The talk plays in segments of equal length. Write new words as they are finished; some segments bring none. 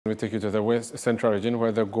We take you to the Central region,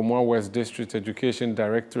 where the Gomoa West District Education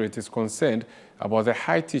Directorate is concerned about the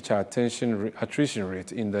high teacher attrition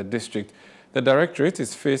rate in the district. The directorate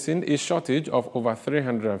is facing a shortage of over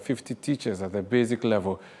 350 teachers at the basic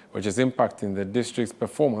level, which is impacting the district's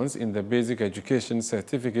performance in the basic education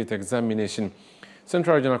certificate examination.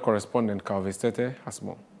 Central Regional Correspondent Calvis Tete has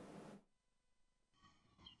more.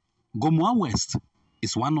 Gomoa West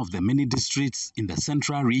is one of the many districts in the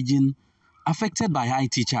Central region affected by high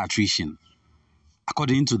teacher attrition.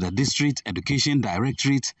 According to the District Education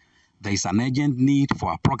Directorate, there is an urgent need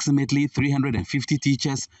for approximately 350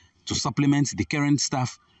 teachers to supplement the current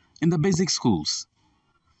staff in the basic schools.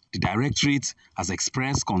 The Directorate has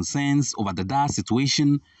expressed concerns over the dire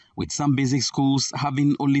situation, with some basic schools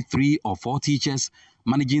having only 3 or 4 teachers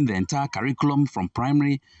managing the entire curriculum from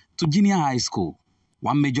primary to junior high school.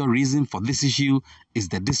 One major reason for this issue is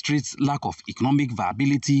the district's lack of economic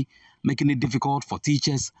viability, making it difficult for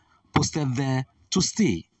teachers posted there to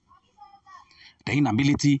stay. The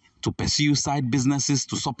inability to pursue side businesses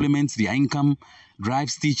to supplement their income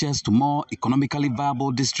drives teachers to more economically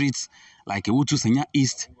viable districts like Ewutu Senya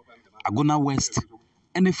East, Agona West,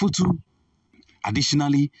 and Efutu.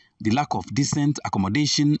 Additionally, the lack of decent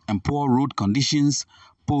accommodation and poor road conditions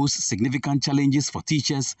pose significant challenges for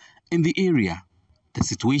teachers in the area. The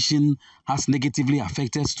situation has negatively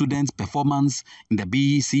affected students' performance in the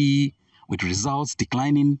BECE, with results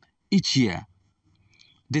declining each year.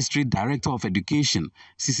 District Director of Education,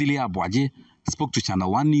 Cecilia Abuaje, spoke to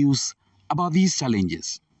ChannelOne News about these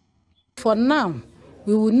challenges. For now,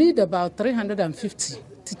 we will need about 350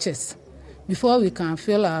 teachers before we can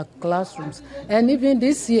fill our classrooms. And even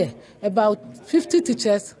this year, about 50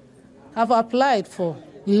 teachers have applied for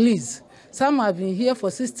lease. Some have been here for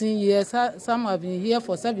 16 years, some have been here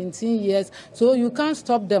for 17 years, so you can't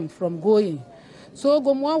stop them from going. So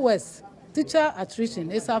Gomoa West, teacher attrition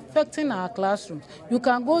is affecting our classrooms. You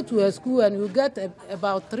can go to a school and you get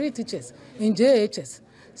about 3 teachers in JHS.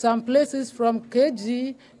 Some places from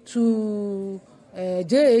KG to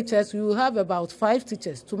JHS, you have about 5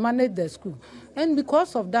 teachers to manage the school. And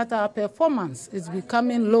because of that, our performance is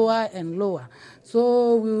becoming lower and lower.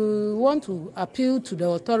 So we want to appeal to the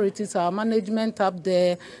authorities, our management up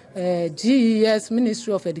there, GES,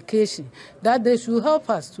 Ministry of Education, that they should help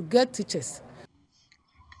us to get teachers.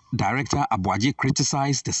 Director Abuaje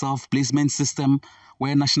criticized the self-placement system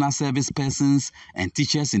where national service persons and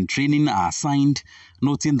teachers in training are assigned,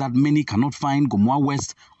 noting that many cannot find Gomoa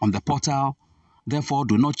West on the portal, therefore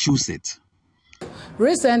do not choose it.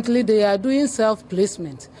 Recently, they are doing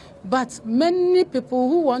self-placement, but many people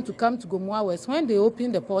who want to come to Gomoa West, when they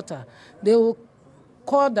open the portal, they will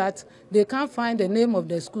call that they can't find the name of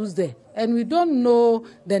the schools there. And we don't know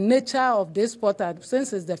the nature of this portal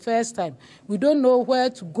since it's the first time. We don't know where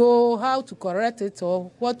to go, how to correct it,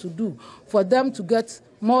 or what to do for them to get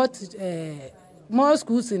more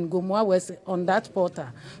schools in Gomoa West on that portal.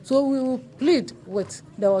 So we will plead with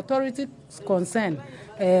the authorities concerned,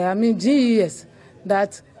 GES,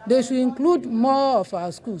 that they should include more of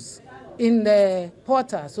our schools in the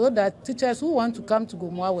portal so that teachers who want to come to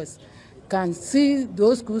Gomoa West can see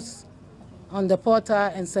those schools on the portal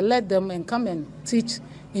and select them and come and teach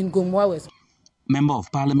in Gomoa West. Member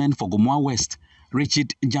of Parliament for Gomoa West,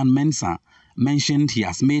 Richard Jan Mensah, mentioned he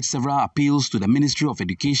has made several appeals to the Ministry of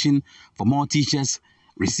Education for more teachers,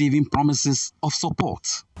 receiving promises of support.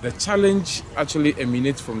 The challenge actually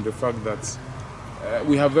emanates from the fact that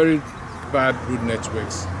we have very bad road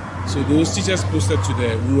networks. So those teachers posted to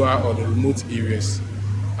the rural or the remote areas,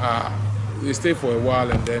 they stay for a while,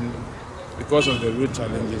 and then because of the road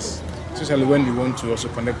challenges, especially when they want to also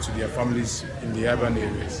connect to their families in the urban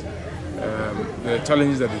areas, the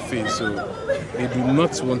challenges that they face, so they do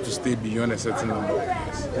not want to stay beyond a certain number of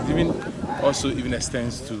years. It even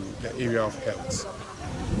extends to the area of health.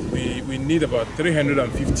 We need about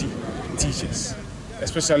 350 teachers,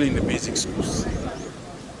 especially in the basic schools.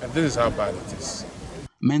 And this is how bad it is.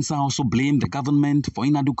 Mensah also blamed the government for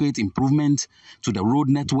inadequate improvement to the road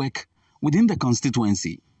network within the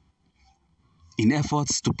constituency. In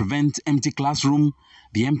efforts to prevent empty classroom,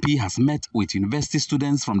 the MP has met with university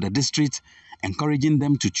students from the district, encouraging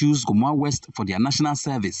them to choose Gomoa West for their national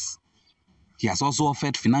service. He has also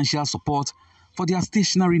offered financial support for their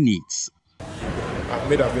stationery needs. I've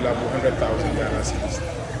made available 100,000 Ghana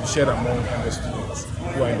cedis to share among 100 students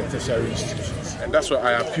who are in the tertiary institutions. And that's why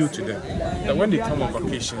I appeal to them, that when they come on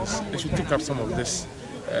vacations, they should take up some of this,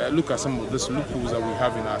 look at some of these loopholes that we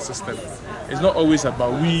have in our system. It's not always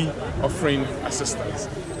about we offering assistance.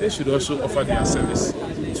 They should also offer their service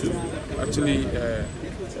to actually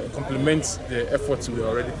complement the efforts we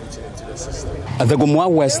already putting into the system. The Gomoa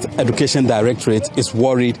West Education Directorate is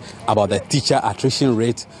worried about the teacher attrition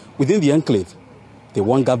rate within the enclave. They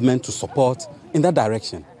want government to support in that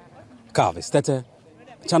direction. Calvis Tete,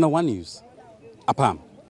 Channel One News, Apam.